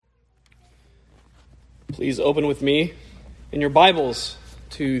Please open with me in your Bibles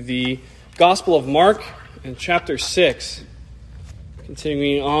to the Gospel of Mark in chapter 6,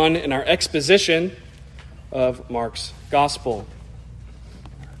 continuing on in our exposition of Mark's Gospel.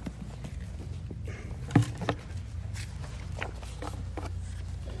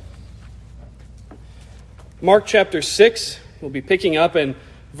 Mark chapter 6, we'll be picking up in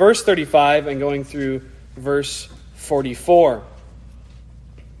verse 35 and going through verse 44.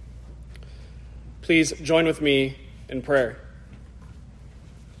 Please join with me in prayer.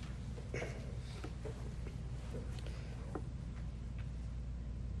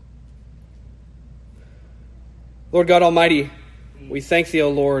 Lord God Almighty, we thank Thee, O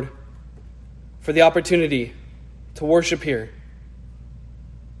Lord, for the opportunity to worship here.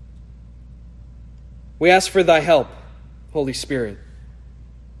 We ask for Thy help, Holy Spirit.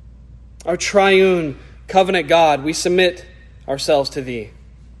 Our triune covenant God, we submit ourselves to Thee.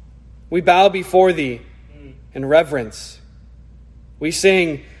 We bow before Thee in reverence. We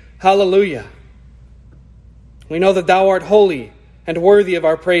sing hallelujah. We know that Thou art holy and worthy of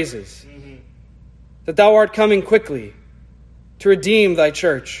our praises. That Thou art coming quickly to redeem Thy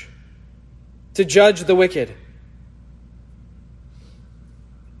church, to judge the wicked.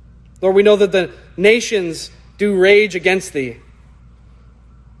 Lord, we know that the nations do rage against Thee,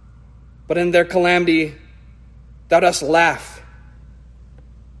 but in their calamity, Thou dost laugh.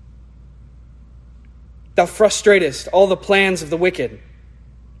 Thou frustratest all the plans of the wicked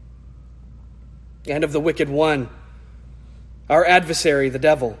and of the wicked one, our adversary, the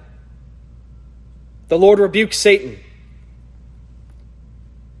devil. The Lord rebukes Satan.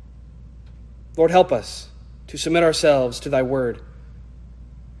 Lord, help us to submit ourselves to Thy word,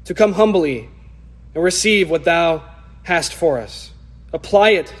 to come humbly and receive what Thou hast for us.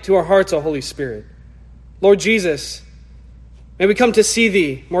 Apply it to our hearts, O Holy Spirit. Lord Jesus, may we come to see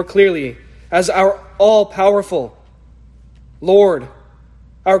Thee more clearly as our all-powerful Lord,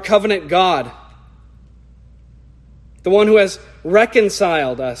 our covenant God, the one who has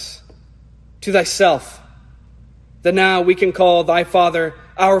reconciled us to Thyself, that now we can call Thy Father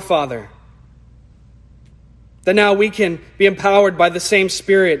our Father, that now we can be empowered by the same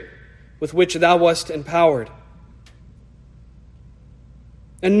Spirit with which Thou wast empowered.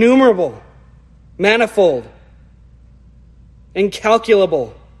 Innumerable, manifold,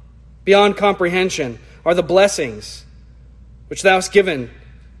 incalculable, beyond comprehension are the blessings which Thou hast given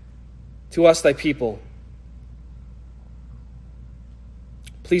to us, Thy people.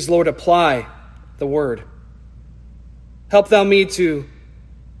 Please, Lord, apply the word. Help Thou me to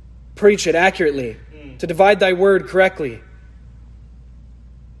preach it accurately, to divide Thy word correctly.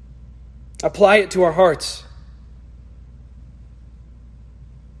 Apply it to our hearts.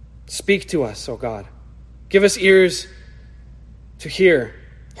 Speak to us, O God. Give us ears to hear,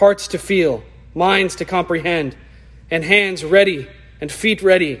 hearts to feel, minds to comprehend, and hands ready and feet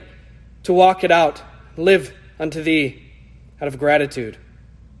ready to walk it out, live unto Thee out of gratitude.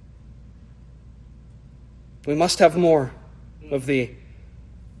 We must have more of Thee.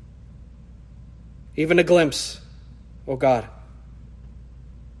 Even a glimpse, O God.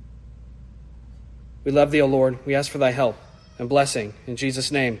 We love Thee, O Lord. We ask for Thy help and blessing. In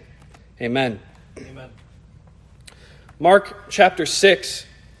Jesus' name, amen. Amen. Mark chapter 6,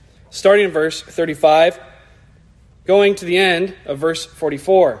 starting in verse 35, going to the end of verse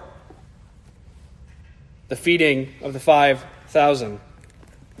 44. The feeding of the 5,000.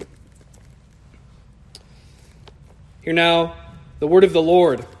 Hear now the word of the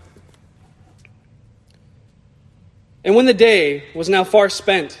Lord. And when the day was now far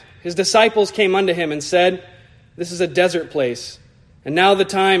spent, His disciples came unto Him and said, This is a desert place, and now the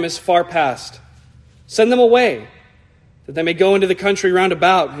time is far past. Send them away, that they may go into the country round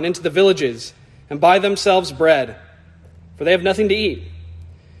about and into the villages, and buy themselves bread, for they have nothing to eat.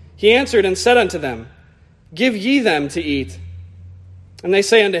 He answered and said unto them, Give ye them to eat. And they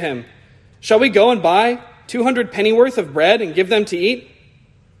say unto Him, Shall we go and buy 200 pennyworth of bread and give them to eat?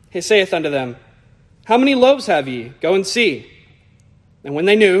 He saith unto them, How many loaves have ye? Go and see. And when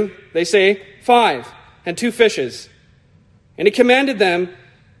they knew, they say, 5, and 2 fishes. And He commanded them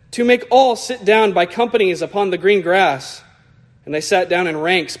to make all sit down by companies upon the green grass. And they sat down in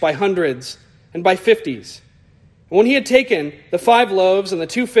ranks by hundreds and by 50s. And when He had taken the 5 loaves and the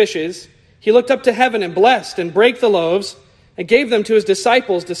 2 fishes, He looked up to heaven and blessed and brake the loaves and gave them to His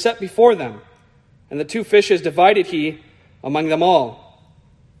disciples to set before them. And the 2 fishes divided He among them all.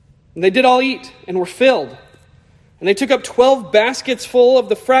 And they did all eat and were filled. And they took up 12 baskets full of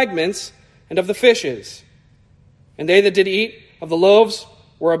the fragments and of the fishes. And they that did eat of the loaves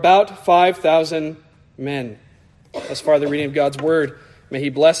were about 5,000 men. As far as the reading of God's word, may He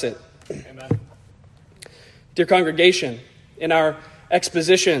bless it. Amen. Dear congregation, in our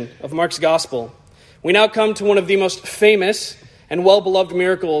exposition of Mark's gospel, we now come to one of the most famous and well-beloved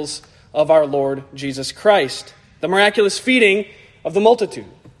miracles of our Lord Jesus Christ, the miraculous feeding of the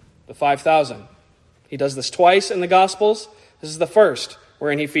multitude, the 5,000. He does this twice in the Gospels. This is the first,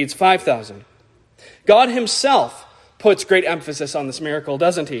 wherein he feeds 5,000. God himself puts great emphasis on this miracle,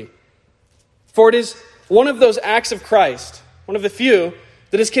 doesn't he? For it is one of those acts of Christ, one of the few,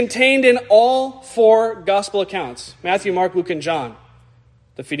 that is contained in all four gospel accounts, Matthew, Mark, Luke, and John.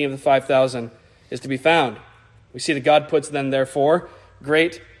 The feeding of the 5,000 is to be found. We see that God puts then, therefore,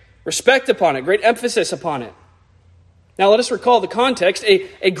 great respect upon it, great emphasis upon it. Now let us recall the context.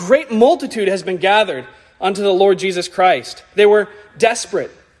 A great multitude has been gathered unto the Lord Jesus Christ. They were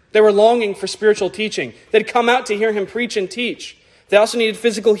desperate. They were longing for spiritual teaching. They'd come out to hear him preach and teach. They also needed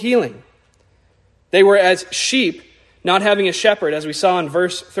physical healing. They were as sheep not having a shepherd, as we saw in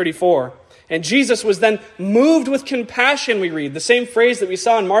verse 34. And Jesus was then moved with compassion, we read. The same phrase that we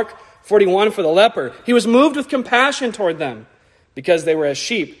saw in Mark 41 for the leper. He was moved with compassion toward them because they were as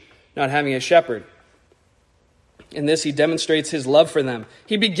sheep not having a shepherd. In this, he demonstrates his love for them.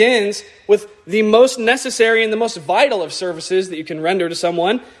 He begins with the most necessary and the most vital of services that you can render to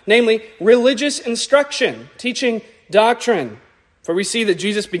someone, namely religious instruction, teaching doctrine. For we see that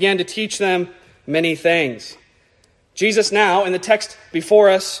Jesus began to teach them many things. Jesus now, in the text before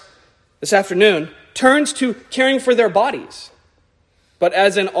us this afternoon, turns to caring for their bodies. But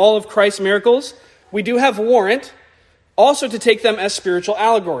as in all of Christ's miracles, we do have warrant also to take them as spiritual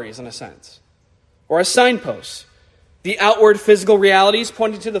allegories, in a sense, or as signposts. The outward physical realities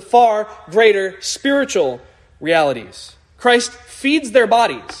pointing to the far greater spiritual realities. Christ feeds their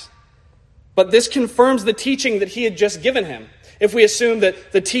bodies, but this confirms the teaching that he had just given him. If we assume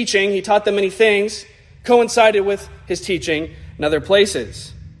that the teaching, he taught them many things, coincided with his teaching in other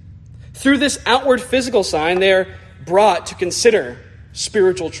places. Through this outward physical sign, they are brought to consider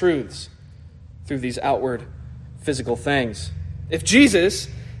spiritual truths through these outward physical things. If Jesus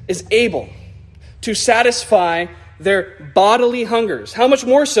is able to satisfy their bodily hungers, how much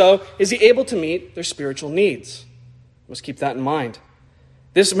more so is he able to meet their spiritual needs? We must keep that in mind.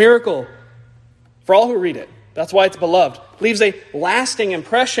 This miracle, for all who read it, that's why it's beloved, leaves a lasting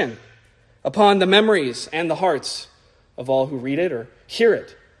impression upon the memories and the hearts of all who read it or hear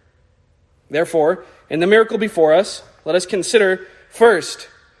it. Therefore, in the miracle before us, let us consider first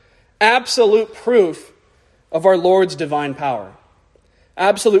absolute proof of our Lord's divine power.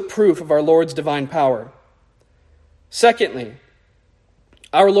 Absolute proof of our Lord's divine power. Secondly,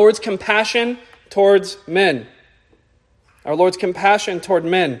 our Lord's compassion towards men. Our Lord's compassion toward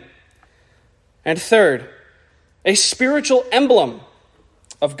men. And third, a spiritual emblem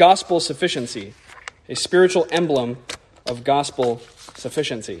of gospel sufficiency. A spiritual emblem of gospel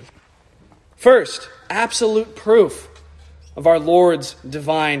sufficiency. First, absolute proof of our Lord's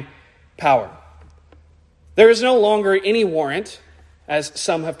divine power. There is no longer any warrant, as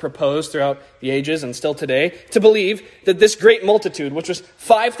some have proposed throughout the ages and still today, to believe that this great multitude, which was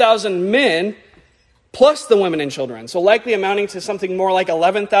 5,000 men plus the women and children, so likely amounting to something more like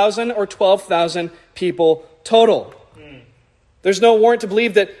 11,000 or 12,000 people total. There's no warrant to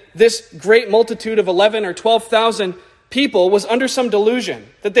believe that this great multitude of 11 or 12,000 people was under some delusion,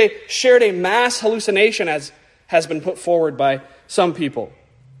 that they shared a mass hallucination, as has been put forward by some people,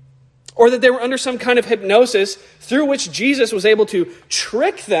 or that they were under some kind of hypnosis through which Jesus was able to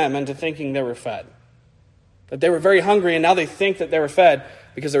trick them into thinking they were fed, that they were very hungry and now they think that they were fed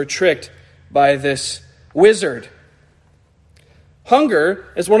because they were tricked by this wizard. Hunger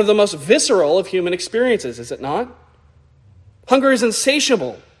is one of the most visceral of human experiences, is it not? Hunger is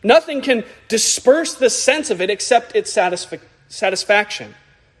insatiable. Nothing can disperse the sense of it except its satisfaction.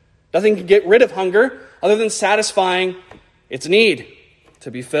 Nothing can get rid of hunger other than satisfying its need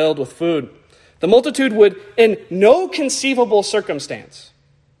to be filled with food. The multitude would, in no conceivable circumstance,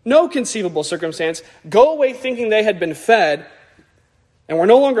 go away thinking they had been fed and were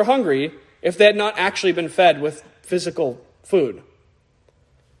no longer hungry if they had not actually been fed with physical food.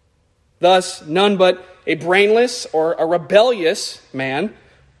 Thus, none but a brainless or a rebellious man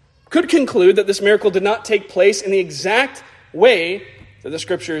could conclude that this miracle did not take place in the exact way that the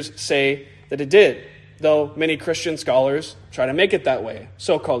scriptures say that it did, though many Christian scholars try to make it that way,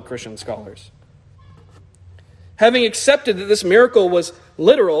 so-called Christian scholars. Having accepted that this miracle was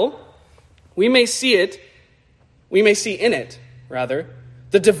literal, we may see in it,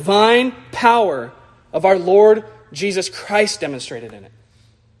 the divine power of our Lord Jesus Christ demonstrated in it.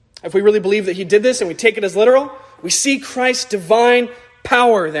 If we really believe that he did this and we take it as literal, we see Christ's divine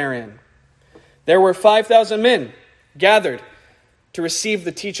power therein. There were 5,000 men gathered to receive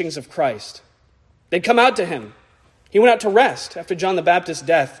the teachings of Christ. They'd come out to him. He went out to rest after John the Baptist's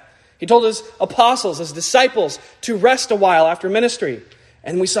death. He told his apostles, his disciples, to rest a while after ministry.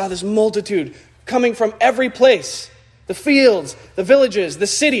 And we saw this multitude coming from every place, the fields, the villages, the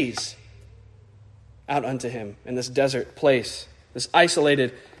cities, out unto him in this desert place, this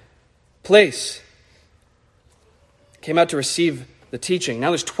isolated place. Came out to receive the teaching. Now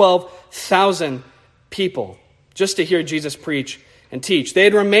there's 12,000 people just to hear Jesus preach and teach. They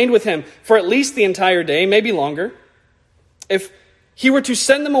had remained with him for at least the entire day, maybe longer. If he were to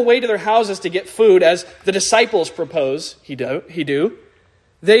send them away to their houses to get food, as the disciples propose he do,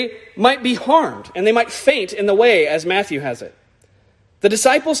 they might be harmed and they might faint in the way, as Matthew has it. The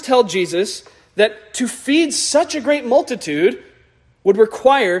disciples tell Jesus that to feed such a great multitude would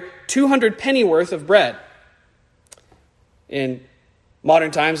require 200 pennyworth of bread. In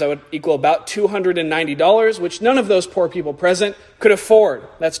modern times, that would equal about $290, which none of those poor people present could afford.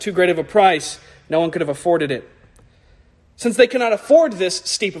 That's too great of a price. No one could have afforded it. Since they cannot afford this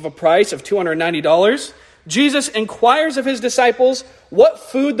steep of a price of $290, Jesus inquires of his disciples what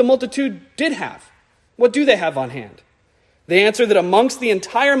food the multitude did have. What do they have on hand? They answer that amongst the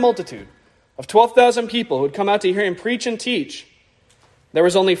entire multitude of 12,000 people who had come out to hear him preach and teach, there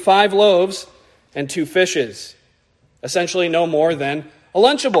was only 5 loaves and 2 fishes. Essentially no more than a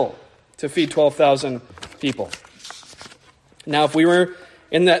Lunchable to feed 12,000 people. Now, if we were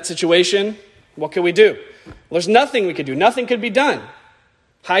in that situation, what could we do? Well, there's nothing we could do. Nothing could be done.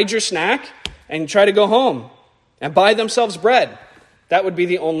 Hide your snack and try to go home and buy themselves bread. That would be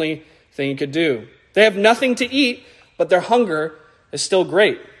the only thing you could do. They have nothing to eat, but their hunger is still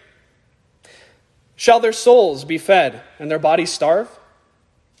great. Shall their souls be fed and their bodies starve?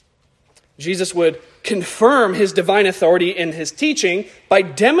 Jesus would confirm his divine authority in his teaching by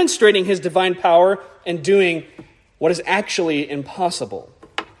demonstrating his divine power and doing what is actually impossible.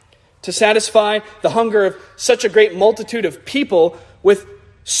 To satisfy the hunger of such a great multitude of people with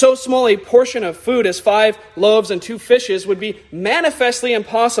so small a portion of food as 5 loaves and 2 fishes would be manifestly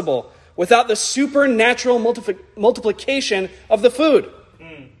impossible without the supernatural multiplication of the food.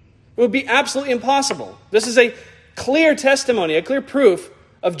 It would be absolutely impossible. This is a clear testimony, a clear proof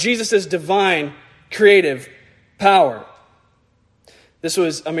of Jesus' divine creative power. This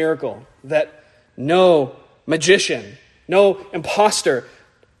was a miracle that no magician, no imposter,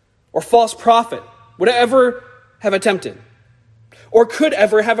 or false prophet would ever have attempted or could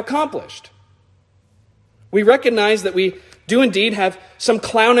ever have accomplished. We recognize that we do indeed have some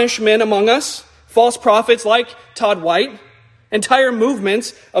clownish men among us, false prophets like Todd White, entire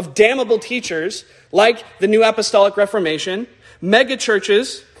movements of damnable teachers like the New Apostolic Reformation, mega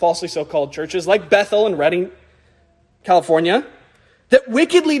churches, falsely so-called churches like Bethel and Redding, California, that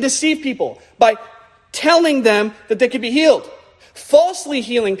wickedly deceive people by telling them that they could be healed, falsely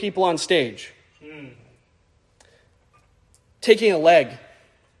healing people on stage, taking a leg,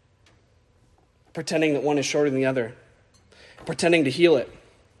 pretending that one is shorter than the other, pretending to heal it,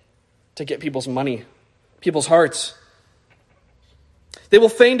 to get people's money, people's hearts. They will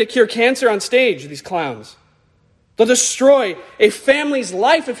feign to cure cancer on stage, these clowns. They'll destroy a family's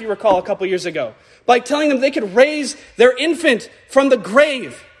life, if you recall a couple years ago, by telling them they could raise their infant from the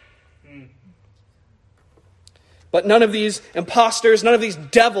grave. But none of these imposters, none of these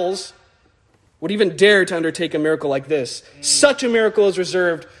devils would even dare to undertake a miracle like this. Such a miracle is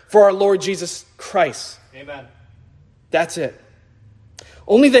reserved for our Lord Jesus Christ. Amen. That's it.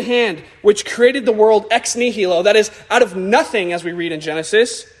 Only the hand which created the world ex nihilo, that is, out of nothing, as we read in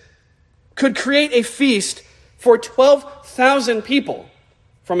Genesis, could create a feast for 12,000 people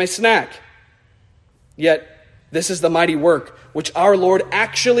from a snack. Yet, this is the mighty work which our Lord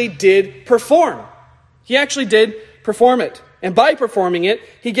actually did perform. He actually did perform it. And by performing it,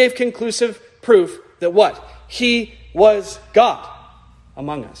 he gave conclusive proof that what? He was God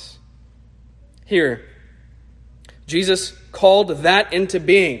among us. Here, Jesus called that into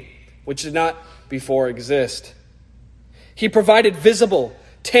being, which did not before exist. He provided visible,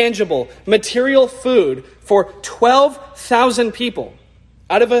 tangible, material food for 12,000 people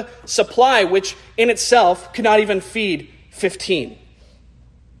out of a supply which in itself could not even feed 15.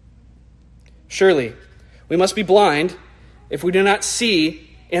 Surely, we must be blind if we do not see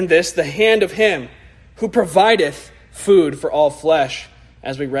in this the hand of him who provideth food for all flesh,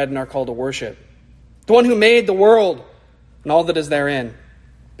 as we read in our call to worship. The one who made the world and all that is therein.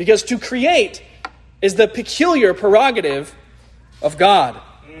 Because to create is the peculiar prerogative of God.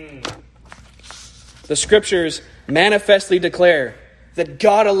 The scriptures manifestly declare that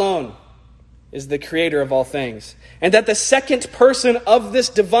God alone is the creator of all things, and that the second person of this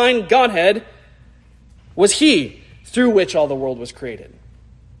divine Godhead was he through which all the world was created.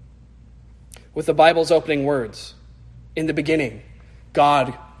 with the Bible's opening words. In the beginning,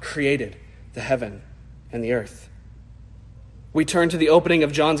 God created the heaven and the earth. We turn to the opening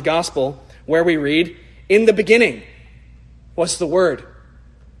of John's Gospel, where we read, in the beginning was the Word,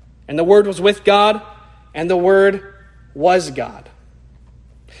 and the Word was with God, and the Word was God.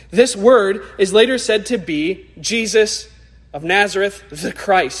 This Word is later said to be Jesus of Nazareth, the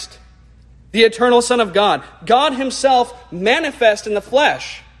Christ, the eternal Son of God, God himself manifest in the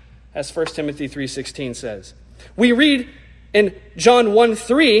flesh, as 1 Timothy 3:16 says. We read in John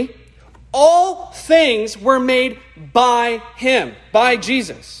 1:3, all things were made by him, by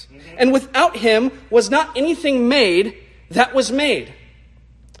Jesus. And without him was not anything made that was made.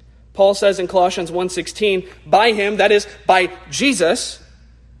 Paul says in Colossians 1:16, by him, that is, by Jesus,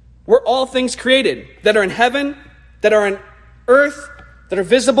 were all things created that are in heaven, that are on earth, that are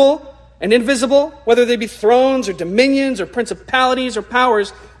visible and invisible, whether they be thrones or dominions or principalities or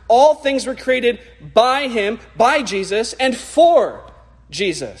powers. All things were created by him, by Jesus, and for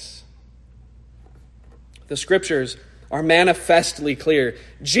Jesus. The scriptures are manifestly clear.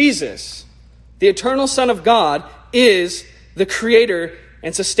 Jesus, the eternal Son of God, is the creator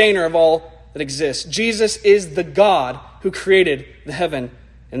and sustainer of all that exists. Jesus is the God who created the heaven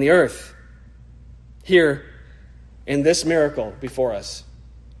and the earth. Here, in this miracle before us,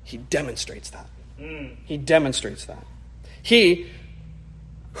 he demonstrates that. He demonstrates that. He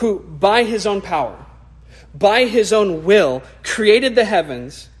who, by his own power, by his own will, created the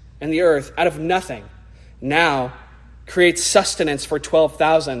heavens and the earth out of nothing, now creates sustenance for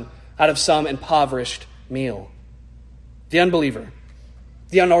 12,000 out of some impoverished meal. The unbeliever,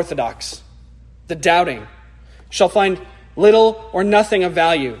 the unorthodox, the doubting shall find little or nothing of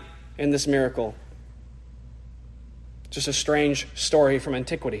value in this miracle. Just a strange story from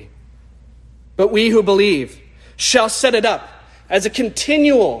antiquity. But we who believe shall set it up as a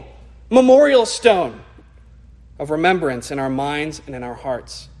continual memorial stone of remembrance in our minds and in our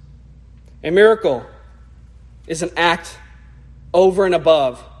hearts. A miracle is an act over and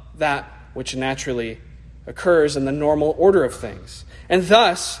above that which naturally occurs in the normal order of things. And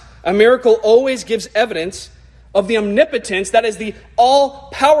thus, a miracle always gives evidence of the omnipotence, that is the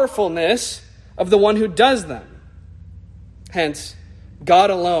all-powerfulness of the one who does them. Hence, God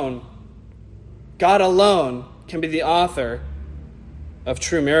alone can be the author of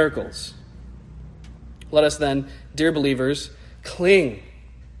true miracles. Let us then, dear believers, cling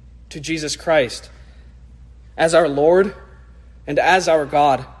to Jesus Christ as our Lord and as our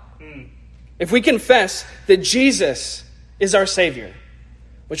God. If we confess that Jesus is our Savior,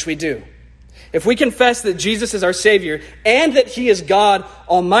 which we do, if we confess that Jesus is our Savior and that he is God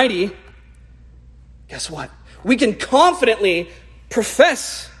Almighty, guess what? We can confidently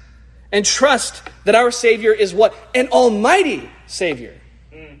profess and trust that our Savior is what? An almighty Savior.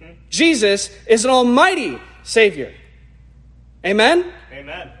 Jesus is an almighty Savior. Amen?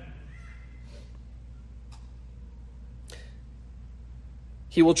 Amen.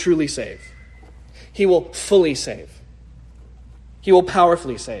 He will truly save. He will fully save. He will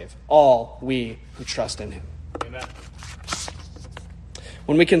powerfully save all we who trust in him. Amen.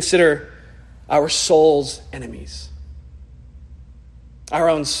 When we consider our soul's enemies, our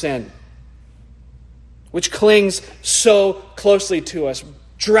own sin, which clings so closely to us,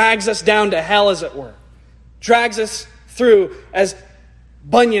 drags us down to hell, as it were, drags us through, as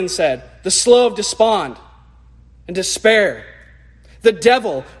Bunyan said, the slough of despond and despair. The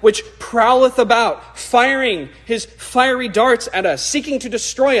devil, which prowleth about, firing his fiery darts at us, seeking to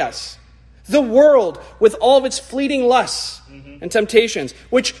destroy us. The world, with all of its fleeting lusts and temptations,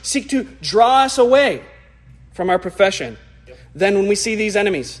 which seek to draw us away from our profession. Then when we see these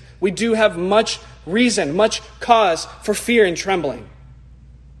enemies, we do have much reason, much cause for fear and trembling,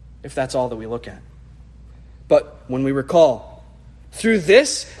 if that's all that we look at. But when we recall, through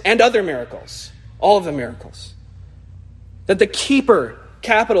this and other miracles, all of the miracles, that the keeper,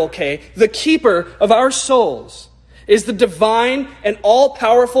 capital K, the keeper of our souls is the divine and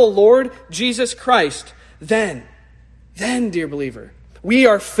all-powerful Lord Jesus Christ, then, dear believer, we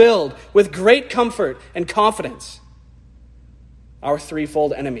are filled with great comfort and confidence. Our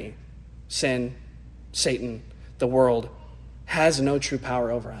threefold enemy, sin, Satan, the world, has no true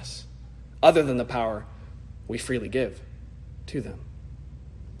power over us, other than the power we freely give to them.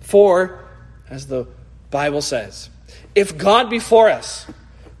 For, as the Bible says, if God be for us,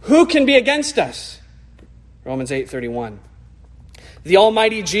 who can be against us? Romans 8:31. The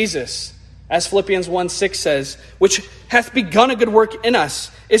Almighty Jesus, as Philippians 1:6 says, which hath begun a good work in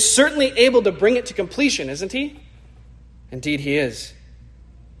us, is certainly able to bring it to completion, isn't he? Indeed he is.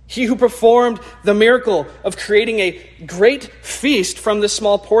 He who performed the miracle of creating a great feast from this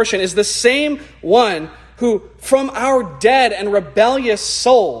small portion is the same one who, from our dead and rebellious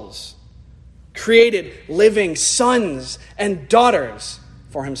souls, created living sons and daughters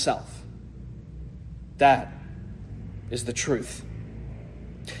for himself. That is the truth.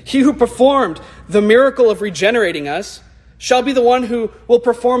 He who performed the miracle of regenerating us shall be the one who will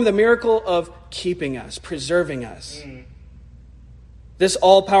perform the miracle of keeping us, preserving us. This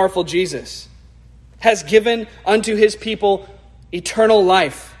all-powerful Jesus has given unto his people eternal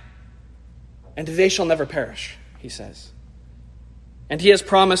life, and they shall never perish, he says. And he has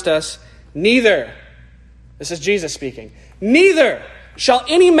promised us, neither, this is Jesus speaking, neither shall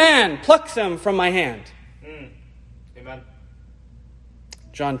any man pluck them from my hand. Amen.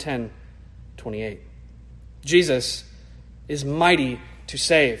 John 10:28. Jesus is mighty to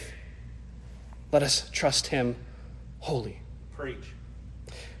save. Let us trust him wholly. Preach.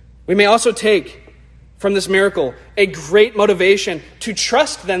 We may also take from this miracle a great motivation to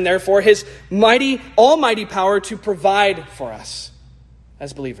trust then, therefore, his mighty, almighty power to provide for us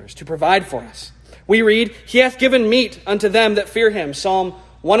as believers, to provide for us. We read, he hath given meat unto them that fear him. Psalm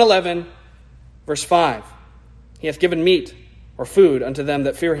 111, verse 5. He hath given meat or food unto them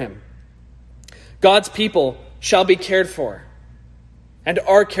that fear him. God's people shall be cared for and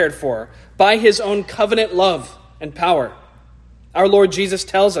are cared for by his own covenant love and power. Our Lord Jesus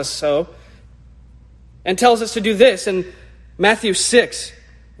tells us so, and tells us to do this in Matthew 6,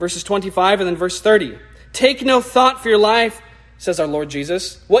 verses 25 and then verse 30. Take no thought for your life, says our Lord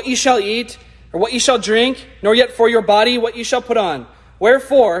Jesus, what ye shall eat, or what ye shall drink, nor yet for your body what ye shall put on.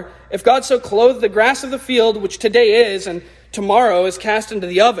 Wherefore, if God so clothe the grass of the field, which today is, and tomorrow is cast into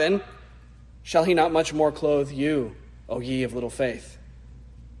the oven, shall he not much more clothe you, O ye of little faith?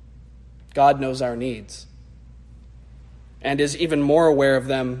 God knows our needs, and is even more aware of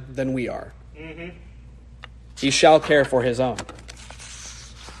them than we are. He shall care for his own.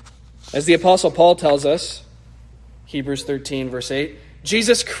 As the Apostle Paul tells us, Hebrews 13, verse 8,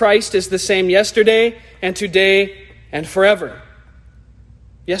 Jesus Christ is the same yesterday and today and forever.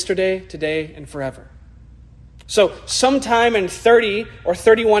 Yesterday, today, and forever. So sometime in 30 or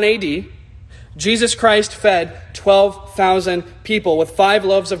 31 AD, Jesus Christ fed 12,000 people with 5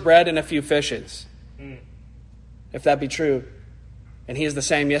 loaves of bread and a few fishes. If that be true, and he is the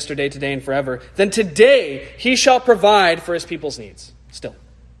same yesterday, today, and forever, then today he shall provide for his people's needs still.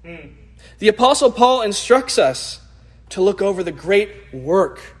 The Apostle Paul instructs us to look over the great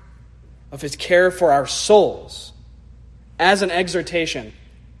work of his care for our souls as an exhortation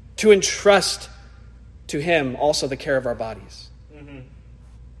to entrust to him also the care of our bodies.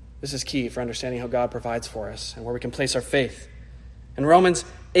 This is key for understanding how God provides for us and where we can place our faith. In Romans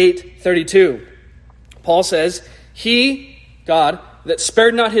 8:32, Paul says, he, God, that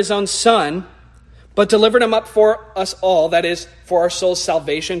spared not his own son, but delivered him up for us all, that is, for our soul's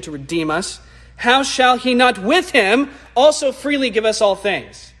salvation, to redeem us, how shall he not with him also freely give us all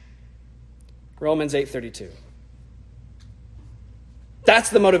things? Romans 8:32. That's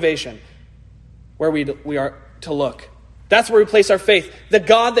the motivation where we are to look. That's where we place our faith. The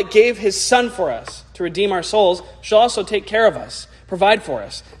God that gave his son for us to redeem our souls shall also take care of us, provide for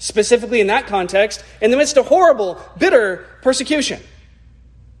us, specifically in that context, in the midst of horrible, bitter persecution.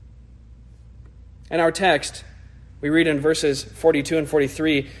 In our text, we read in verses 42 and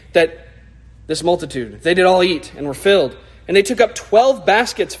 43 that this multitude, they did all eat and were filled, and they took up 12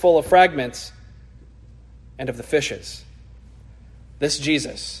 baskets full of fragments and of the fishes. This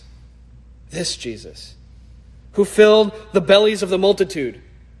Jesus, who filled the bellies of the multitude,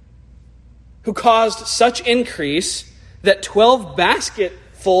 who caused such increase that 12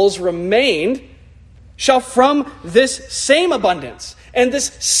 basketfuls remained, shall from this same abundance and this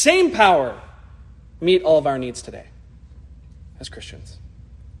same power meet all of our needs today as Christians.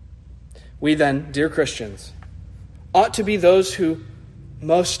 We then, dear Christians, ought to be those who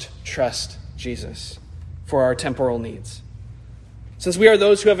most trust Jesus for our temporal needs, since we are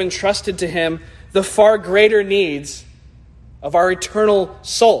those who have entrusted to him the far greater needs of our eternal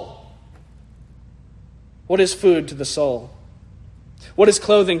soul. What is food to the soul? What is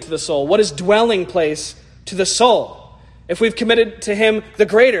clothing to the soul? What is dwelling place to the soul? If we've committed to him the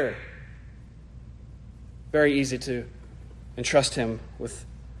greater, very easy to entrust him with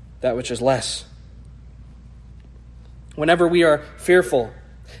that which is less. Whenever we are fearful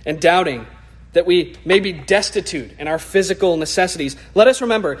and doubting that we may be destitute in our physical necessities, let us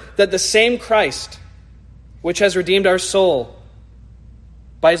remember that the same Christ, which has redeemed our soul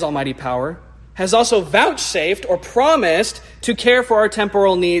by his almighty power, has also vouchsafed or promised to care for our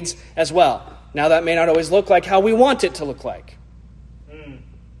temporal needs as well. Now, that may not always look like how we want it to look like.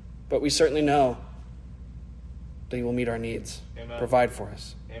 but we certainly know that he will meet our needs, Amen. provide for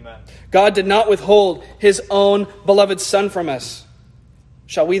us. Amen. God did not withhold his own beloved Son from us.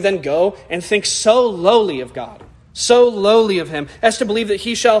 Shall we then go and think so lowly of God, so lowly of him, as to believe that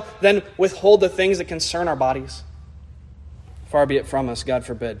he shall then withhold the things that concern our bodies? Far be it from us, God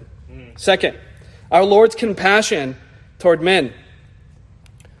forbid. Second, our Lord's compassion toward men.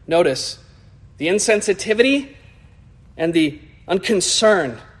 Notice the insensitivity and the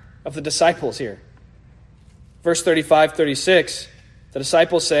unconcern of the disciples here. Verse 35, 36, the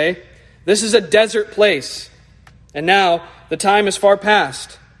disciples say, "This is a desert place, and now the time is far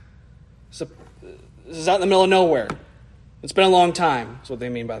past." So, this is out in the middle of nowhere. It's been a long time, is what they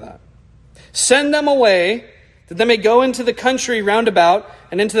mean by that. "Send them away, that they may go into the country round about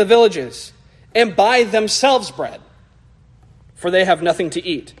and into the villages, and buy themselves bread, for they have nothing to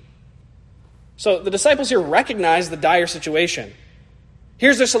eat." So the disciples here recognize the dire situation.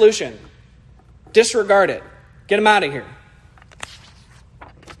 Here's their solution. Disregard it. Get them out of here.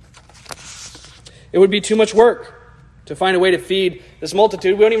 It would be too much work to find a way to feed this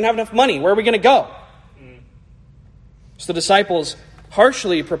multitude. We don't even have enough money. Where are we going to go? So the disciples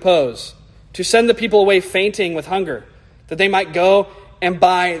harshly propose to send the people away fainting with hunger, that they might go and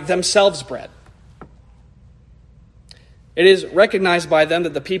buy themselves bread. It is recognized by them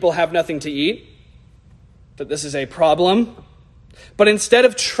that the people have nothing to eat, that this is a problem. But instead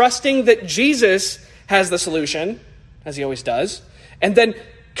of trusting that Jesus has the solution, as he always does, and then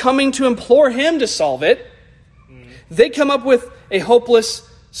coming to implore him to solve it, they come up with a hopeless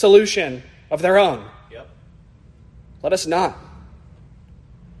solution of their own. Yep. Let us not.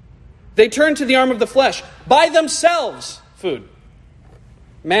 They turn to the arm of the flesh, buy themselves food.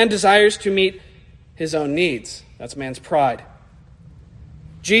 Man desires to meet his own needs. That's man's pride.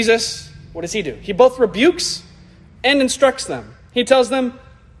 Jesus, what does he do? He both rebukes and instructs them. He tells them,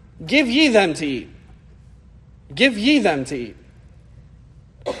 "Give ye them to eat. Give ye them to eat."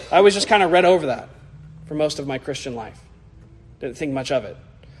 I was just kind of read over that for most of my Christian life. Didn't think much of it.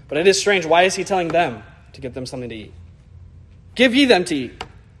 But it is strange. Why is he telling them to give them something to eat? Give ye them to eat.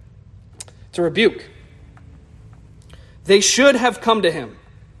 It's a rebuke. They should have come to him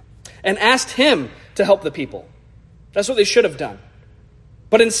and asked him to help the people. That's what they should have done.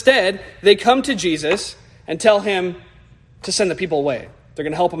 But instead, they come to Jesus and tell him to send the people away. They're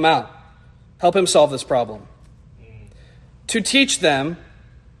going to help him out, help him solve this problem. To teach them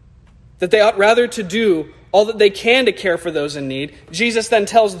that they ought rather to do all that they can to care for those in need, Jesus then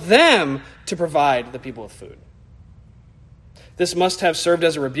tells them to provide the people with food. This must have served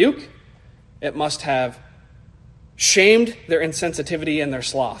as a rebuke. It must have shamed their insensitivity and their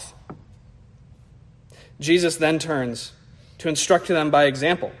sloth. Jesus then turns to instruct them by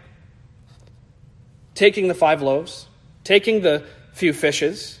example. Taking the 5 loaves, taking the few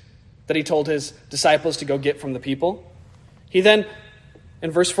fishes that he told his disciples to go get from the people, he then,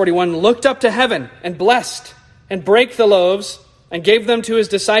 in verse 41, looked up to heaven and blessed and brake the loaves and gave them to his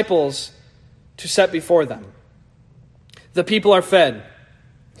disciples to set before them. The people are fed.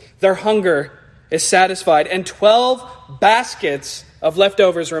 Their hunger is satisfied, and 12 baskets of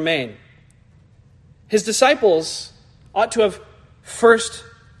leftovers remain. His disciples ought to have first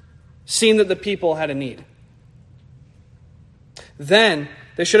seen that the people had a need. Then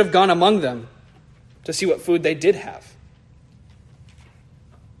they should have gone among them to see what food they did have.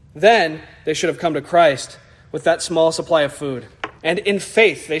 Then they should have come to Christ with that small supply of food. And in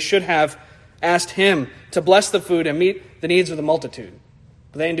faith, they should have asked him to bless the food and meet the needs of the multitude.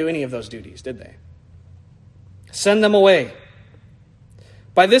 But they didn't do any of those duties, did they? Send them away.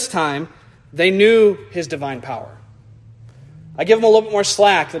 By this time, they knew his divine power. I give them a little bit more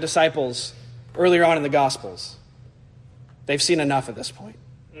slack, the disciples, earlier on in the Gospels. They've seen enough at this point.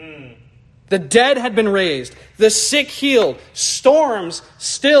 The dead had been raised, the sick healed, storms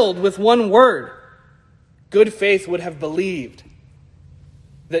stilled with one word. Good faith would have believed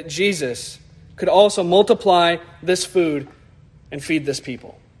that Jesus could also multiply this food and feed this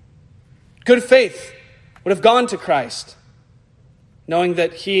people. Good faith would have gone to Christ, knowing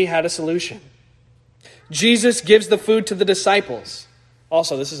that he had a solution. Jesus gives the food to the disciples.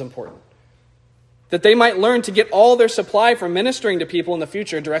 Also, this is important, that they might learn to get all their supply from ministering to people in the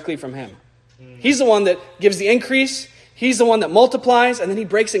future directly from him. He's the one that gives the increase. He's the one that multiplies, and then he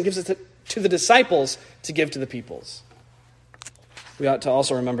breaks it and gives it to the disciples to give to the peoples. We ought to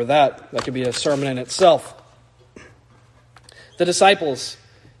also remember that. That could be a sermon in itself. The disciples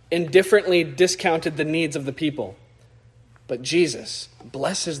indifferently discounted the needs of the people, but Jesus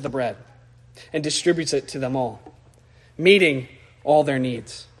blesses the bread and distributes it to them all, meeting all their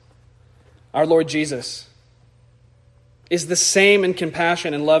needs. Our Lord Jesus is the same in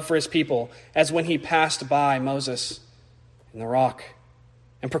compassion and love for his people as when he passed by Moses in the rock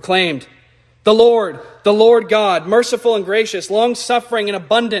and proclaimed, the Lord God, merciful and gracious, long-suffering and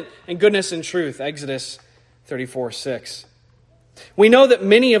abundant in goodness and truth. Exodus 34:6. We know that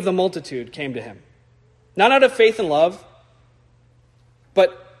many of the multitude came to him, not out of faith and love,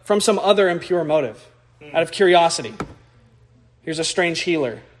 but from some other impure motive, out of curiosity. Here's a strange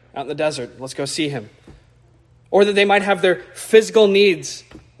healer out in the desert. Let's go see him. Or that they might have their physical needs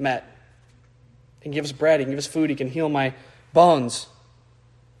met. He can give us bread, he can give us food, he can heal my bones.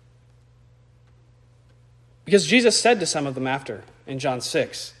 Because Jesus said to some of them after, in John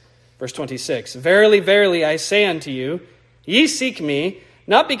 6, verse 26, Verily, verily, I say unto you, ye seek me,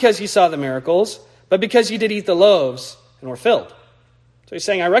 not because ye saw the miracles, but because ye did eat the loaves and were filled. So he's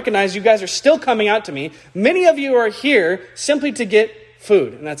saying, I recognize you guys are still coming out to me. Many of you are here simply to get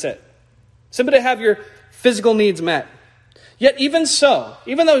food, and that's it. Simply to have your physical needs met. Yet even so,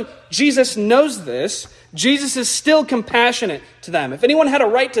 even though Jesus knows this, Jesus is still compassionate to them. If anyone had a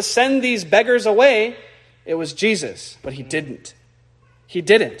right to send these beggars away, it was Jesus, but he didn't. He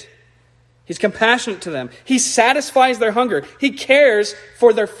didn't. He's compassionate to them. He satisfies their hunger. He cares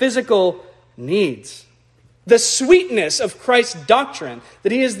for their physical needs. The sweetness of Christ's doctrine,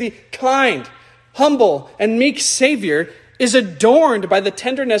 that he is the kind, humble, and meek Savior, is adorned by the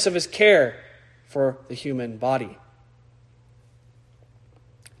tenderness of his care for the human body.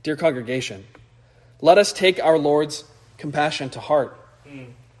 Dear congregation, let us take our Lord's compassion to heart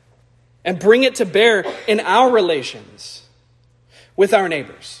and bring it to bear in our relations with our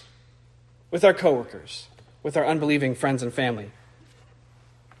neighbors, with our coworkers, with our unbelieving friends and family.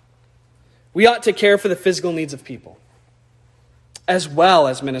 We ought to care for the physical needs of people, as well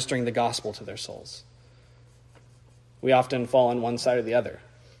as ministering the gospel to their souls. We often fall on one side or the other.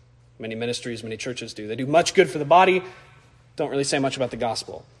 Many ministries, many churches do. They do much good for the body, don't really say much about the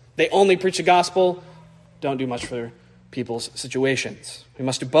gospel. They only preach the gospel, don't do much for people's situations. We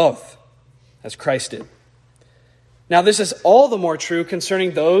must do both, as Christ did. Now, this is all the more true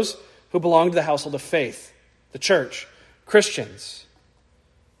concerning those who belong to the household of faith, the church, Christians,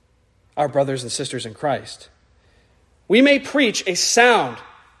 our brothers and sisters in Christ. We may preach a sound,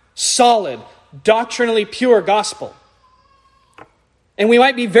 solid, doctrinally pure gospel. And we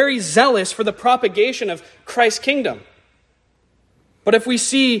might be very zealous for the propagation of Christ's kingdom. But if we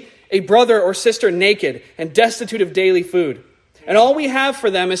see a brother or sister naked and destitute of daily food, and all we have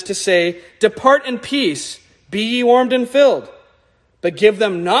for them is to say, Depart in peace, be ye warmed and filled, but give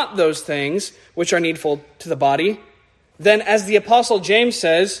them not those things which are needful to the body, then as the Apostle James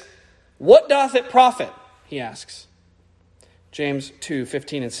says, what doth it profit? He asks. James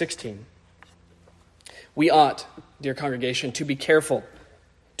 2:15 and 16. We ought, dear congregation, to be careful,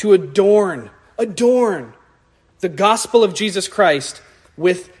 to adorn the gospel of Jesus Christ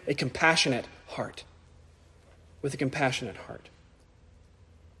with a compassionate heart. With a compassionate heart.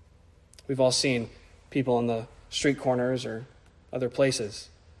 We've all seen people on the street corners or other places.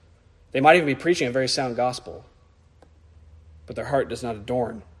 They might even be preaching a very sound gospel, but their heart does not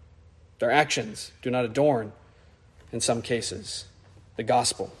adorn. Their actions do not adorn, in some cases, the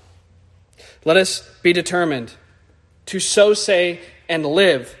gospel. Let us be determined to so say and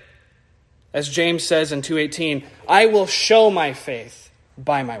live, as James says in 2:18, I will show my faith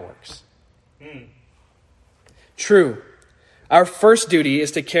by my works. True, our first duty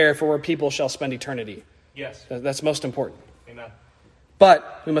is to care for where people shall spend eternity. Yes. That's most important. Amen.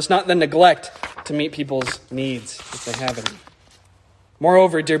 But we must not then neglect to meet people's needs if they have any.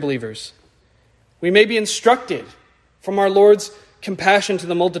 Moreover, dear believers, we may be instructed from our Lord's compassion to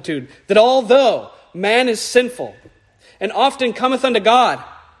the multitude that although man is sinful and often cometh unto God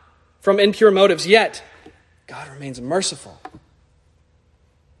from impure motives, yet God remains merciful,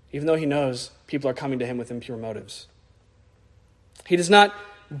 even though he knows people are coming to him with impure motives. He does not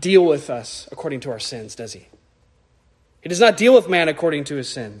deal with us according to our sins, does he? He does not deal with man according to his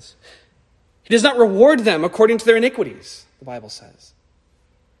sins. He does not reward them according to their iniquities, the Bible says.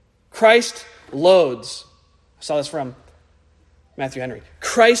 Christ loads, I saw this from Matthew Henry,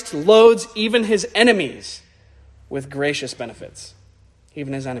 Christ loads even his enemies with gracious benefits.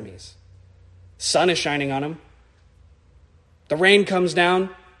 Even his enemies. Sun is shining on him. The rain comes down.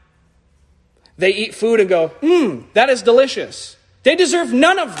 They eat food and go, that is delicious. They deserve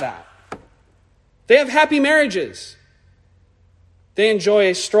none of that. They have happy marriages. They enjoy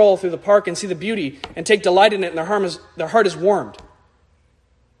a stroll through the park and see the beauty and take delight in it, and their heart is warmed.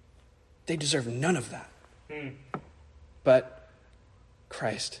 They deserve none of that. But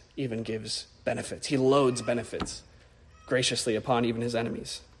Christ even gives benefits. He loads benefits graciously upon even his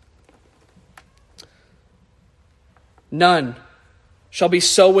enemies. none shall be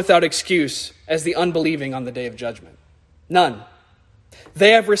so without excuse as the unbelieving on the day of judgment. None.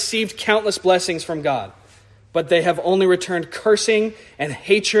 They have received countless blessings from God, but they have only returned cursing and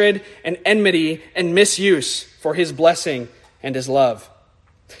hatred and enmity and misuse for his blessing and his love.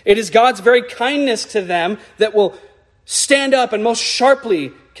 It is God's very kindness to them that will stand up and most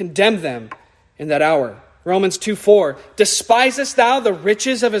sharply condemn them in that hour. Romans 2:4, despisest thou the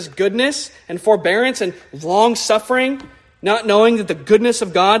riches of his goodness and forbearance and long-suffering, not knowing that the goodness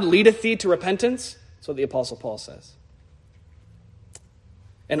of God leadeth thee to repentance? That's what the Apostle Paul says.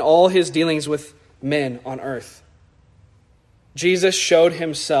 In all his dealings with men on earth, Jesus showed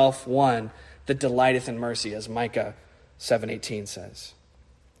himself one that delighteth in mercy, as Micah 7:18 says.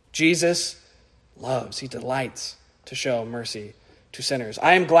 Jesus loves, he delights to show mercy to sinners.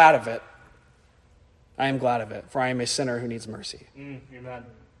 I am glad of it. I am glad of it, for I am a sinner who needs mercy. Amen.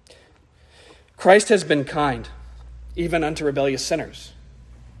 Christ has been kind, even unto rebellious sinners.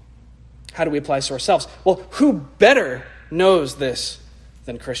 How do we apply this to ourselves? Well, who better knows this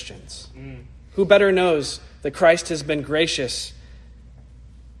than Christians? Who better knows that Christ has been gracious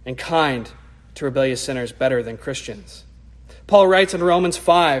and kind to rebellious sinners better than Christians? Paul writes in Romans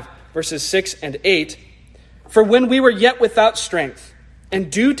 5, verses 6 and 8, for when we were yet without strength, in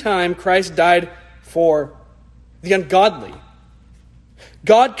due time Christ died for the ungodly.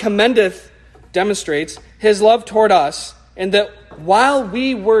 God demonstrates his love toward us, in that while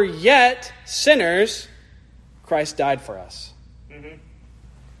we were yet sinners, Christ died for us.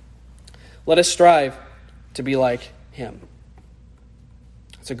 Let us strive to be like him.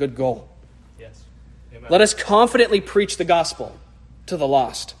 It's a good goal. Yes. Amen. Let us confidently preach the gospel to the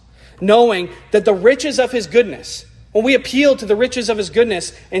lost, knowing that the riches of his goodness, when we appeal to the riches of his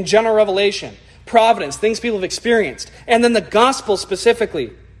goodness in general revelation, providence, things people have experienced, and then the gospel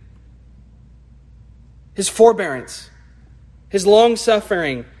specifically, his forbearance, his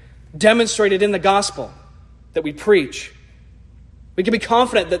long-suffering demonstrated in the gospel that we preach, we can be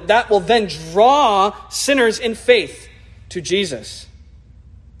confident that that will then draw sinners in faith to Jesus.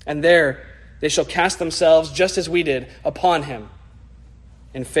 And there they shall cast themselves, just as we did, upon him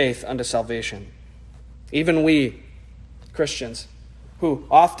in faith unto salvation. Even we, Christians, who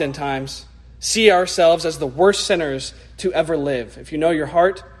oftentimes see ourselves as the worst sinners to ever live. If you know your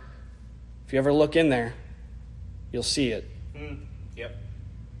heart, if you ever look in there, you'll see it. Yep.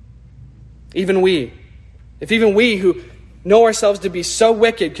 Even we who know ourselves to be so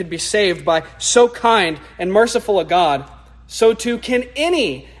wicked could be saved by so kind and merciful a God, so too can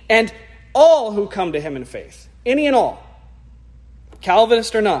any and all who come to him in faith. Any and all.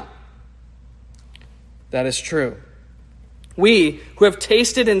 Calvinist or not. That is true. We who have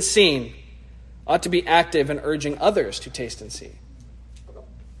tasted and seen ought to be active in urging others to taste and see.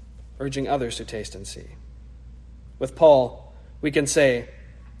 Urging others to taste and see. With Paul, we can say,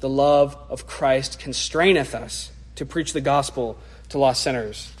 the love of Christ constraineth us to preach the gospel to lost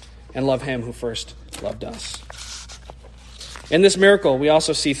sinners and love him who first loved us. In this miracle, we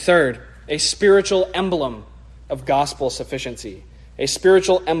also see, third, a spiritual emblem of gospel sufficiency. A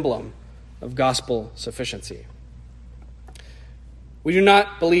spiritual emblem of gospel sufficiency. We do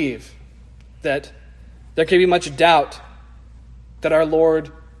not believe that there can be much doubt that our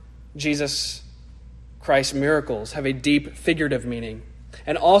Lord Jesus Christ's miracles have a deep figurative meaning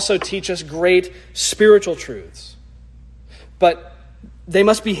and also teach us great spiritual truths. But they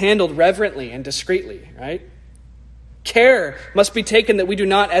must be handled reverently and discreetly, right? Care must be taken that we do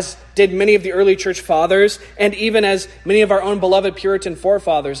not, as did many of the early church fathers, and even as many of our own beloved Puritan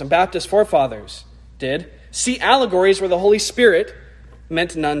forefathers and Baptist forefathers did, see allegories where the Holy Spirit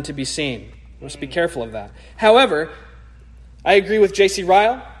meant none to be seen. We must be careful of that. However, I agree with J.C.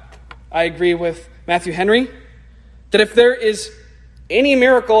 Ryle, I agree with Matthew Henry, that if there is any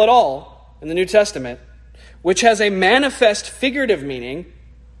miracle at all in the New Testament which has a manifest figurative meaning,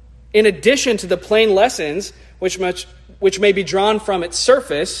 in addition to the plain lessons which may be drawn from its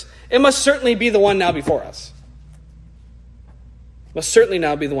surface, it must certainly be the one now before us. It must certainly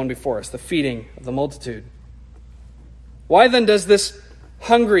now be the one before us, the feeding of the multitude. Why then does this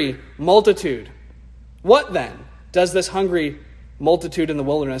hungry multitude, what then does this hungry multitude in the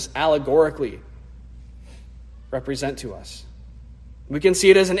wilderness allegorically represent to us? We can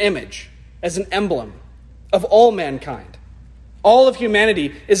see it as an image, as an emblem of all mankind. All of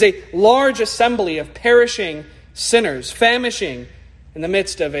humanity is a large assembly of perishing sinners, famishing in the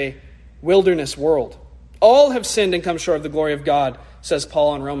midst of a wilderness world. All have sinned and come short of the glory of God, says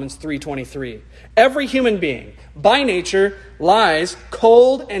Paul in Romans 3:23. Every human being, by nature, lies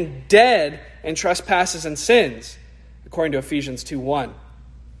cold and dead in trespasses and sins, according to Ephesians 2:1.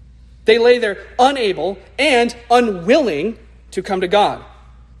 They lay there unable and unwilling to come to God.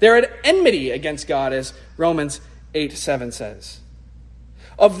 They're at enmity against God, as Romans 8:7 says.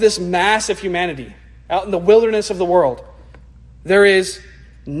 Of this mass of humanity out in the wilderness of the world, there is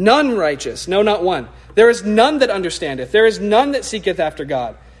none righteous, no, not one. There is none that understandeth. There is none that seeketh after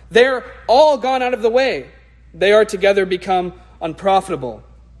God. They're all gone out of the way. They are together become unprofitable.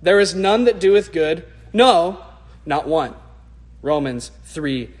 There is none that doeth good, no, not one. Romans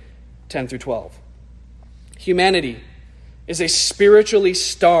 3:10 through 12. Humanity is a spiritually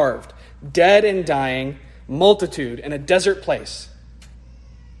starved, dead and dying multitude in a desert place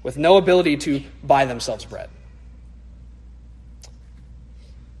with no ability to buy themselves bread.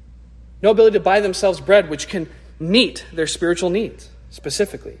 No ability to buy themselves bread which can meet their spiritual needs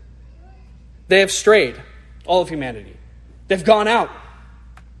specifically. They have strayed, all of humanity. They've gone out.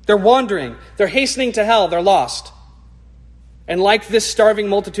 They're wandering. They're hastening to hell. They're lost. And like this starving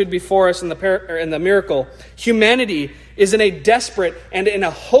multitude before us in the miracle, humanity is in a desperate and in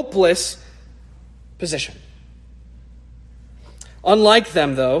a hopeless position. Unlike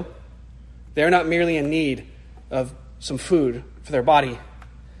them, though, they're not merely in need of some food for their body,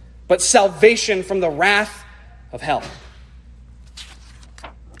 but salvation from the wrath of hell.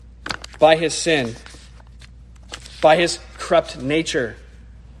 By his sin, by his corrupt nature,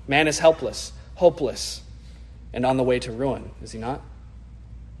 man is helpless, hopeless, and on the way to ruin, is he not?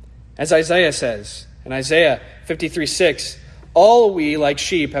 As Isaiah says in Isaiah 53:6, all we like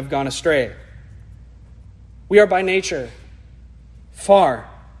sheep have gone astray. We are by nature far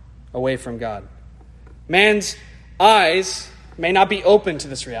away from God. Man's eyes may not be open to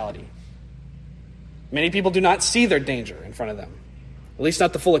this reality. Many people do not see their danger in front of them, at least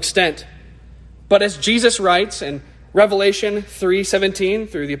not the full extent. But as Jesus writes in Revelation 3:17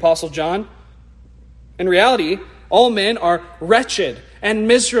 through the Apostle John, in reality, all men are wretched and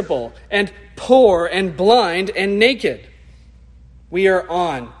miserable and poor and blind and naked. We are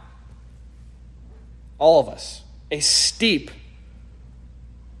on, all of us, a steep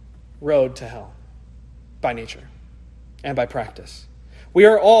road to hell by nature and by practice. We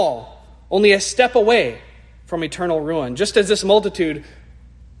are all only a step away from eternal ruin, just as this multitude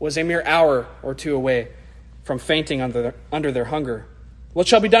was a mere hour or two away from fainting under their hunger. What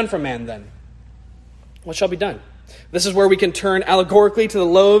shall be done for man then? What shall be done? This is where we can turn allegorically to the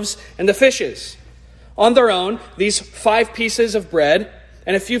loaves and the fishes. On their own, these 5 pieces of bread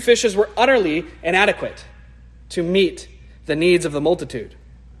and a few fishes were utterly inadequate to meet the needs of the multitude.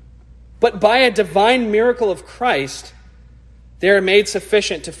 But by a divine miracle of Christ, they are made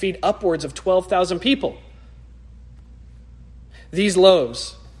sufficient to feed upwards of 12,000 people. These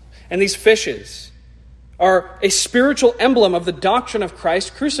loaves and these fishes are a spiritual emblem of the doctrine of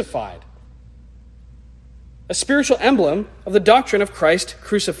Christ crucified. A spiritual emblem of the doctrine of Christ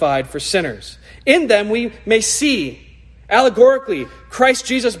crucified for sinners. In them we may see, allegorically, Christ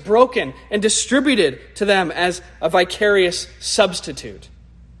Jesus broken and distributed to them as a vicarious substitute,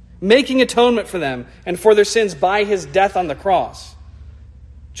 making atonement for them and for their sins by his death on the cross.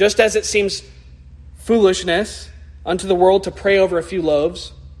 Just as it seems foolishness unto the world to pray over a few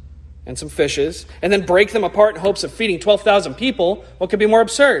loaves and some fishes, and then break them apart in hopes of feeding 12,000 people, what could be more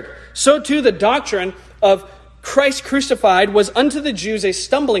absurd? So too the doctrine of Christ crucified was unto the Jews a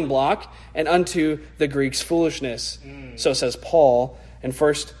stumbling block, and unto the Greeks foolishness. So says Paul in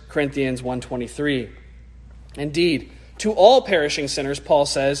 1 Corinthians 1:23. Indeed, to all perishing sinners, Paul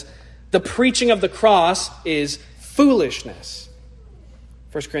says, the preaching of the cross is foolishness.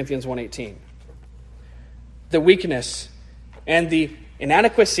 1 Corinthians 1:18. The weakness and the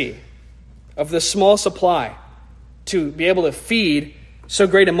inadequacy of the small supply to be able to feed so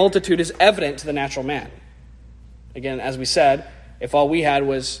great a multitude is evident to the natural man. Again, as we said, if all we had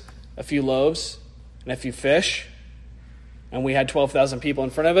was a few loaves and a few fish, and we had 12,000 people in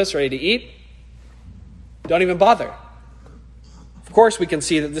front of us ready to eat, don't even bother. Of course, we can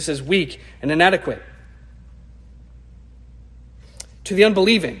see that this is weak and inadequate. To the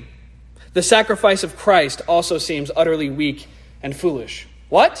unbelieving, the sacrifice of Christ also seems utterly weak and foolish.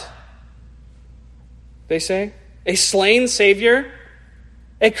 What? They say? A slain Savior?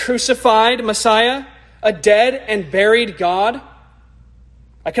 A crucified Messiah? A dead and buried God?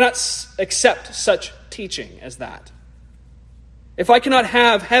 I cannot accept such teaching as that. If I cannot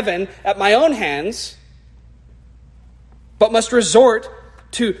have heaven at my own hands, but must resort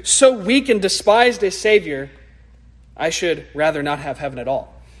to so weak and despised a Savior, I should rather not have heaven at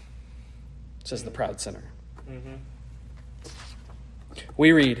all, says the proud sinner.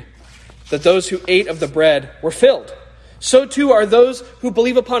 We read that those who ate of the bread were filled. So too are those who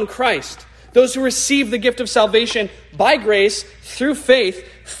believe upon Christ, those who receive the gift of salvation by grace through faith,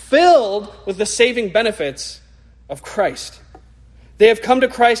 filled with the saving benefits of Christ. They have come to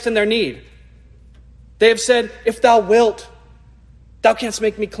Christ in their need. They have said, if thou wilt, thou canst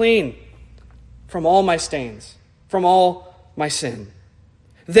make me clean from all my stains, from all my sin.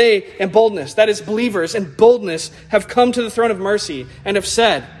 They, in boldness, that is believers in boldness, have come to the throne of mercy and have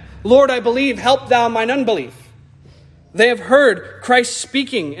said, Lord, I believe, help thou mine unbelief. They have heard Christ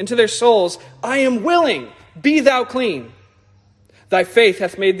speaking into their souls, I am willing, be thou clean. Thy faith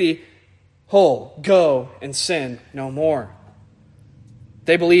hath made thee whole. Go and sin no more.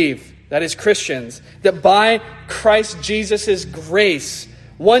 They believe, that is Christians, that by Christ Jesus' grace,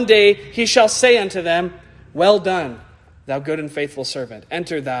 one day he shall say unto them, well done, thou good and faithful servant.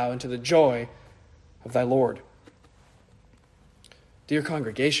 Enter thou into the joy of thy Lord. Dear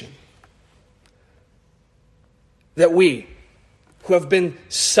congregation, that we, who have been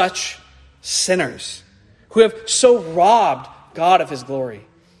such sinners, who have so robbed God of his glory,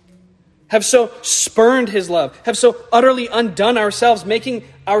 have so spurned his love, have so utterly undone ourselves, making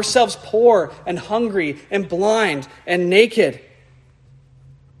ourselves poor and hungry and blind and naked,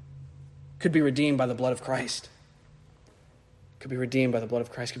 could be redeemed by the blood of Christ. Could be redeemed by the blood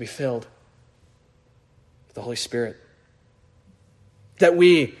of Christ, could be filled with the Holy Spirit. That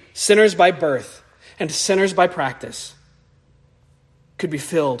we, sinners by birth and sinners by practice, could be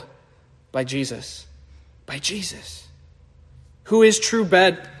filled by Jesus. By Jesus, who is true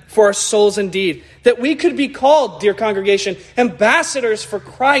bed for our souls indeed. That we could be called, dear congregation, ambassadors for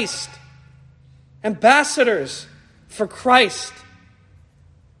Christ. Ambassadors for Christ.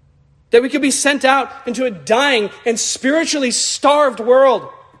 That we could be sent out into a dying and spiritually starved world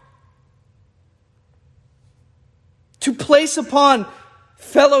to place upon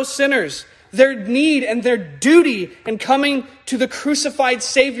fellow sinners their need and their duty in coming to the crucified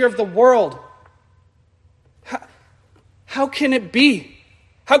Savior of the world. How can it be?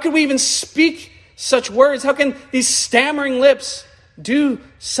 How can we even speak such words? How can these stammering lips do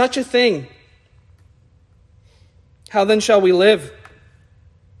such a thing? How then shall we live?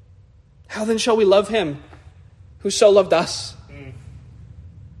 How then shall we love him who so loved us?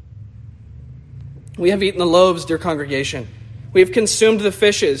 We have eaten the loaves, dear congregation. We have consumed the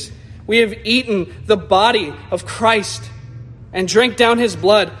fishes. We have eaten the body of Christ and drank down his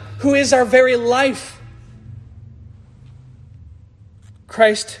blood, who is our very life.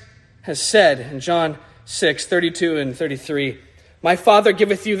 Christ has said in John 6:32 and 33, my Father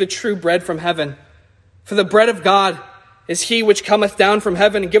giveth you the true bread from heaven. For the bread of God is he which cometh down from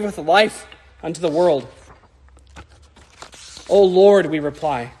heaven and giveth life unto the world. O Lord, we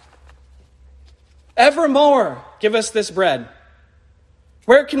reply, evermore give us this bread.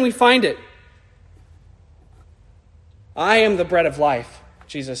 Where can we find it? I am the bread of life,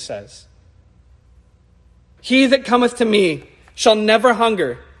 Jesus says. He that cometh to me shall never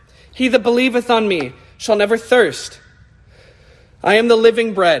hunger. He that believeth on me shall never thirst. I am the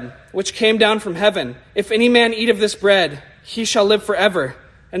living bread, which came down from heaven. If any man eat of this bread, he shall live forever.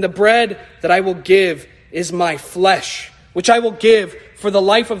 And the bread that I will give is my flesh, which I will give for the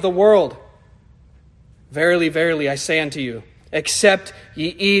life of the world. Verily, verily, I say unto you, except ye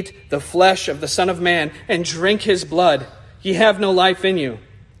eat the flesh of the Son of Man and drink his blood, ye have no life in you.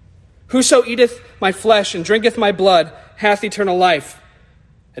 Whoso eateth my flesh and drinketh my blood hath eternal life,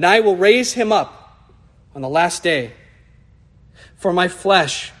 and I will raise him up on the last day. For my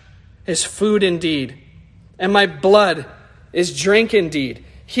flesh is food indeed, and my blood is drink indeed.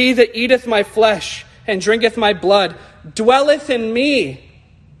 He that eateth my flesh and drinketh my blood dwelleth in me,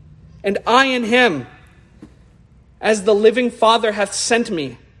 and I in him, as the living Father hath sent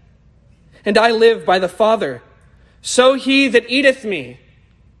me, and I live by the Father. So he that eateth me,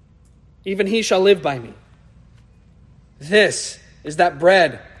 even he shall live by me. This is that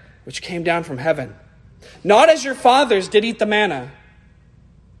bread which came down from heaven, not as your fathers did eat the manna,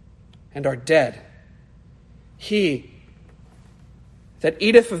 and are dead. He that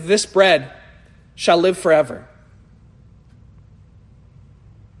eateth of this bread shall live forever.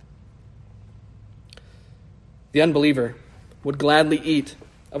 The unbeliever would gladly eat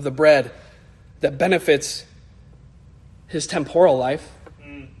of the bread that benefits his temporal life,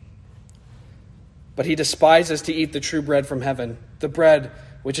 but he despises to eat the true bread from heaven, the bread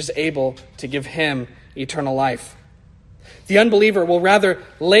which is able to give him eternal life. The unbeliever will rather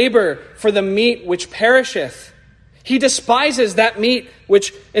labor for the meat which perisheth. He despises that meat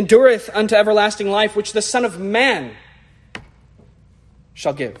which endureth unto everlasting life, which the Son of Man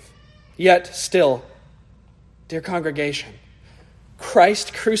shall give. Yet still, dear congregation,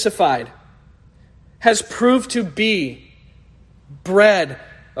 Christ crucified has proved to be bread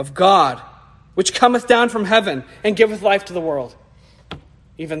of God, which cometh down from heaven and giveth life to the world.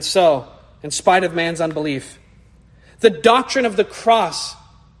 even so, in spite of man's unbelief. The doctrine of the cross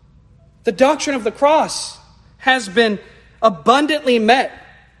has been abundantly met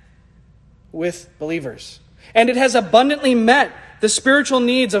with believers. And it has abundantly met the spiritual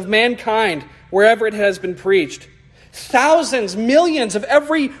needs of mankind wherever it has been preached. Thousands, millions of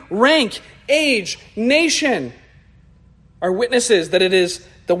every rank, age, nation are witnesses that it is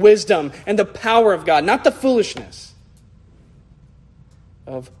the wisdom and the power of God, not the foolishness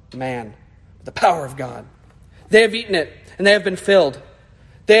of man, but the power of God. They have eaten it, and they have been filled.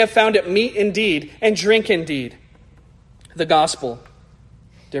 They have found it meat indeed, and drink indeed. The gospel,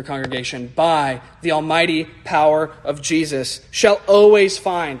 dear congregation, by the almighty power of Jesus, shall always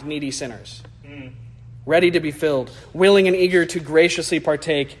find needy sinners, ready to be filled, willing and eager to graciously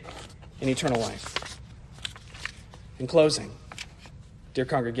partake in eternal life. In closing, dear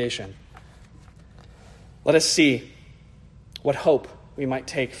congregation, let us see what hope we might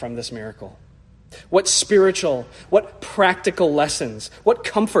take from this miracle. What spiritual, what practical lessons, what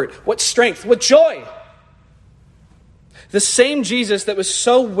comfort, what strength, what joy. The same Jesus that was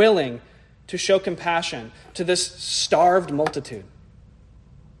so willing to show compassion to this starved multitude,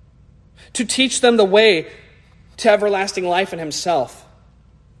 to teach them the way to everlasting life in himself,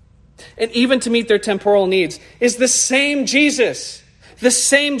 and even to meet their temporal needs, is the same Jesus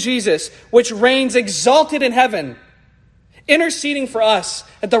which reigns exalted in heaven, interceding for us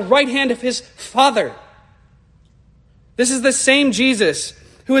at the right hand of his Father. This is the same Jesus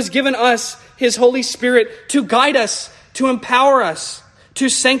who has given us his Holy Spirit to guide us, to empower us, to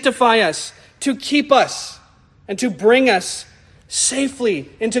sanctify us, to keep us, and to bring us safely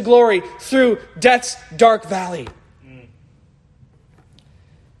into glory through death's dark valley.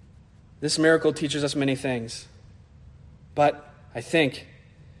 This miracle teaches us many things, but I think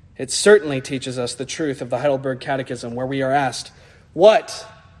it certainly teaches us the truth of the Heidelberg Catechism, where we are asked, "What,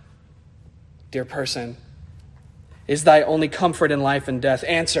 dear person, is thy only comfort in life and death?"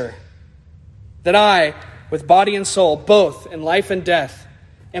 Answer, that I, with body and soul, both in life and death,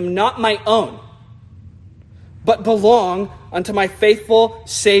 am not my own, but belong unto my faithful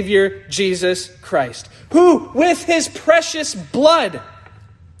Savior, Jesus Christ, who with his precious blood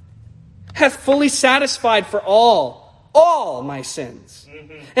hath fully satisfied for all my sins,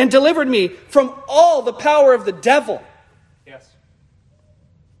 and delivered me from all the power of the devil. Yes.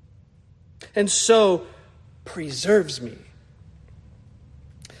 And so preserves me,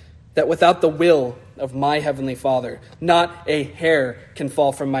 that without the will of my heavenly Father, not a hair can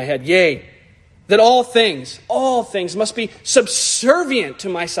fall from my head. Yea, that all things must be subservient to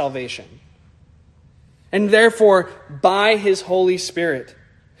my salvation. And therefore, by his Holy Spirit,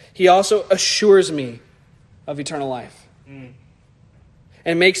 he also assures me of eternal life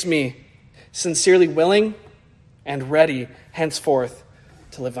and makes me sincerely willing and ready henceforth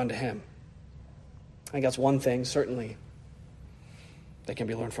to live unto him. I think that's one thing, certainly, that can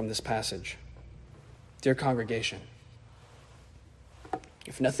be learned from this passage. Dear congregation,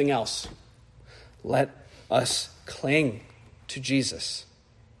 if nothing else, let us cling to Jesus.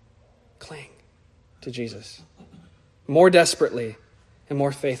 Cling to Jesus more desperately and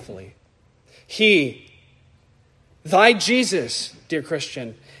more faithfully. He, thy Jesus, dear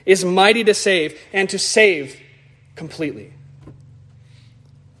Christian, is mighty to save, and to save completely.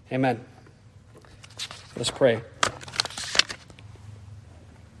 Amen. Let us pray.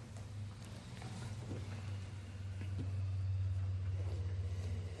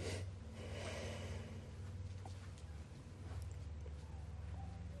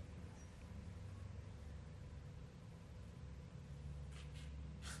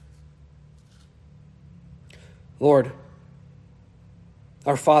 Lord,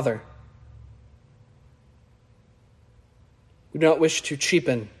 our Father, we do not wish to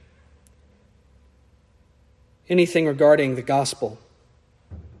cheapen anything regarding the gospel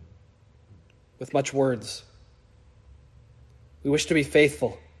with much words. We wish to be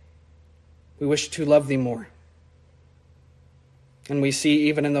faithful. We wish to love thee more. And we see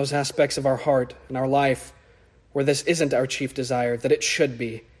even in those aspects of our heart and our life where this isn't our chief desire, that it should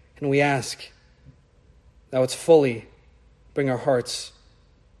be. And we ask, thou wouldst fully bring our hearts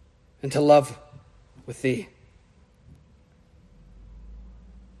into love with thee.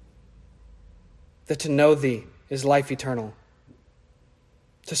 That to know thee is life eternal.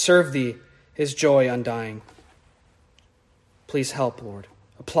 To serve thee is joy undying. Please help, Lord.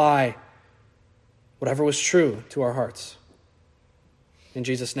 Apply whatever was true to our hearts. In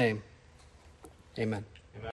Jesus' name, amen.